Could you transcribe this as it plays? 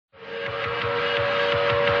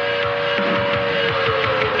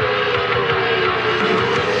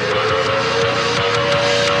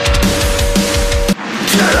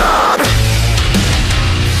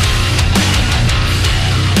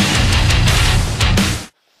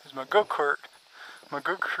go-kart. My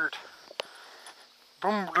go-kart.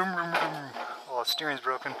 Boom, boom, boom, boom. Oh, the steering's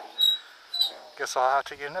broken. Guess I'll have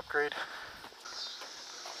to get an upgrade.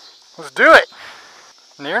 Let's do it!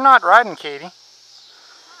 And you're not riding, Katie.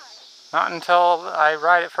 Not until I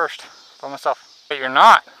ride it first by myself. But you're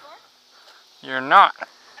not. You're not. I'm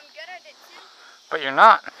good at it too. But you're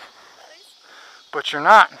not. But you're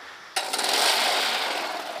not.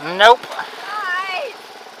 Nope. Guys!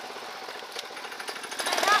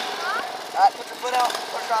 Alright, put the foot out and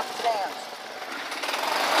push off the stands.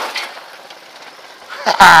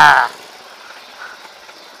 Haha!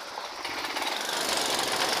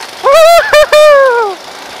 Woo-hoo-hoo!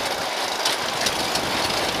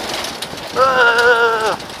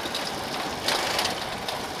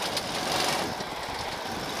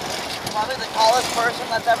 Probably the tallest person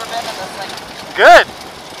that's ever been in this thing. Good!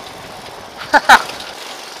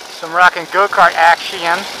 Some rocking go-kart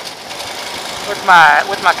action with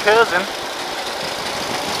my cousin.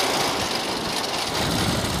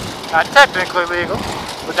 Not technically legal,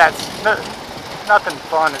 but that's nothing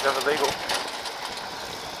fun is ever legal.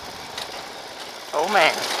 Oh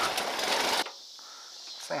man,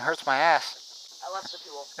 this thing hurts my ass. I left the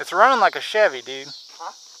fuel. It's running like a Chevy, dude.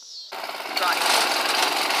 Huh? Right.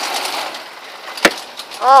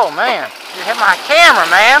 Oh man, you hit my camera,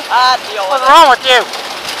 man. Deal with What's it. wrong with you?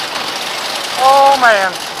 Oh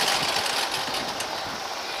man.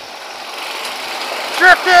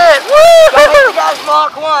 Drift it! Woo! Don't hit you guys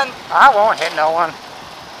Mach 1. I won't hit no one.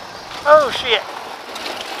 Oh shit.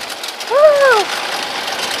 Woo!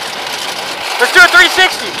 Let's do a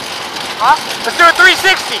 360. Huh? Let's do a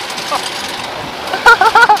 360.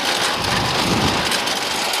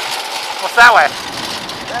 What's that way?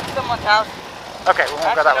 That's someone's house. Okay, we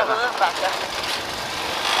won't go that way. Who lives back there.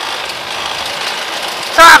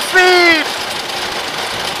 Top speed!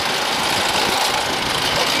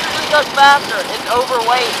 It usually goes faster. It's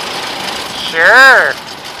overweight. Sure.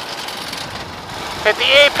 Hit the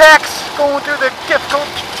apex, going through the difficult.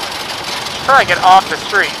 Try to get off the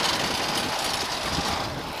street.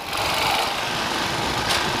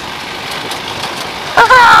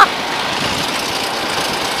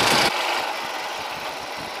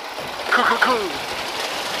 Cool.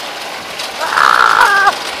 Ah!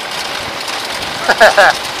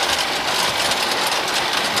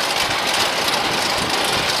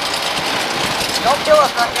 Don't kill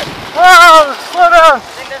us right here. Whoa! Slow down! I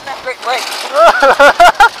think there's that great break.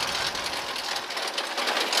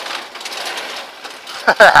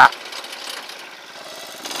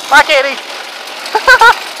 Bye, Katie!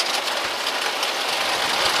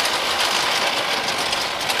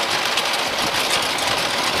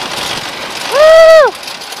 Woo!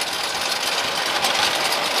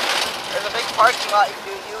 There's a big parking lot you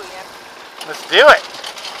can do you in. Let's do it!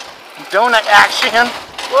 Donut action!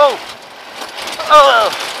 Whoa!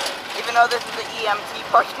 Oh! Even though this is the EMT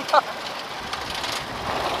parking lot.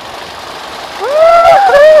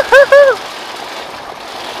 Woo-hoo-hoo-hoo!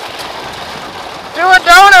 Do a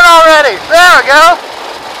donut already! There we go!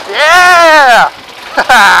 Yeah!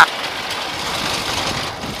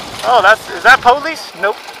 Oh, is that police?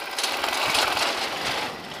 Nope.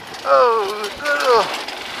 Oh,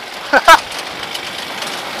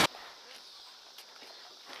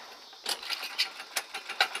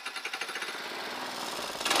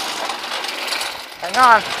 hang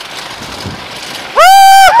on.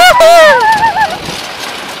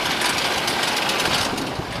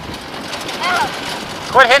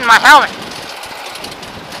 Quit hitting my helmet.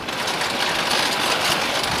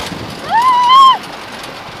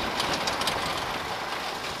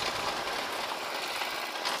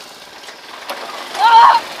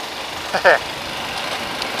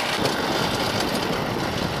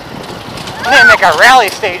 I'm gonna make a rally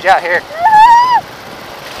stage out here.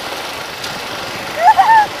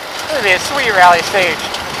 This would be a sweet rally stage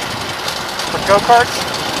with go-karts.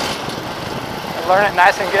 Learn it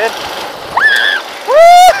nice and good.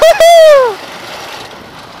 Woo-hoo-hoo!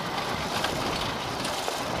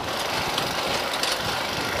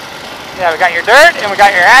 Yeah, we got your dirt and we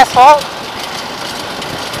got your asphalt.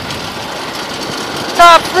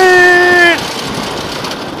 Top speed!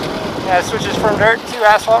 Yeah, it switches from dirt to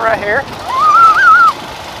asphalt right here.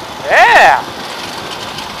 Yeah!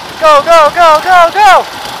 Go, go, go, go, go!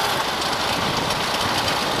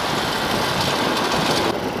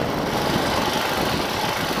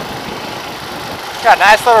 Got a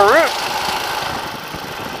nice little route.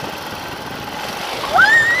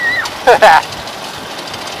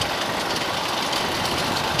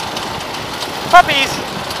 Puppies!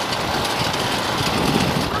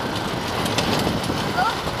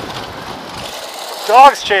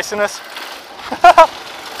 Dog's chasing us.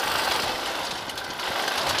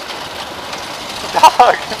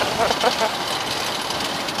 dog.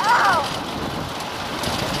 Oh!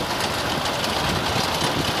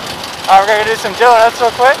 Alright, we're gonna do some donuts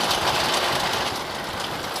real quick.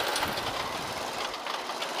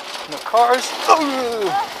 No cars.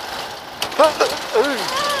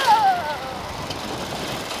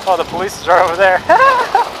 Oh, the police is right over there.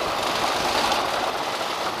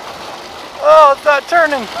 Oh, it's not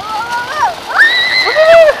turning.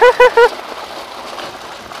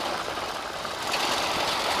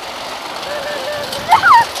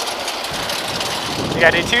 You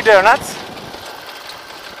gotta do 2 donuts.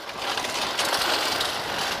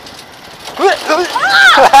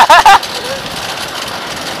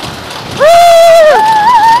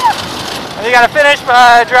 And you gotta finish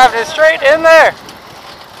by driving it straight in there.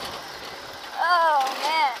 Oh,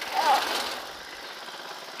 man. Oh.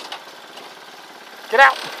 Get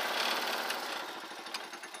out.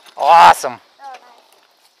 Awesome. Oh,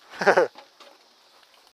 nice.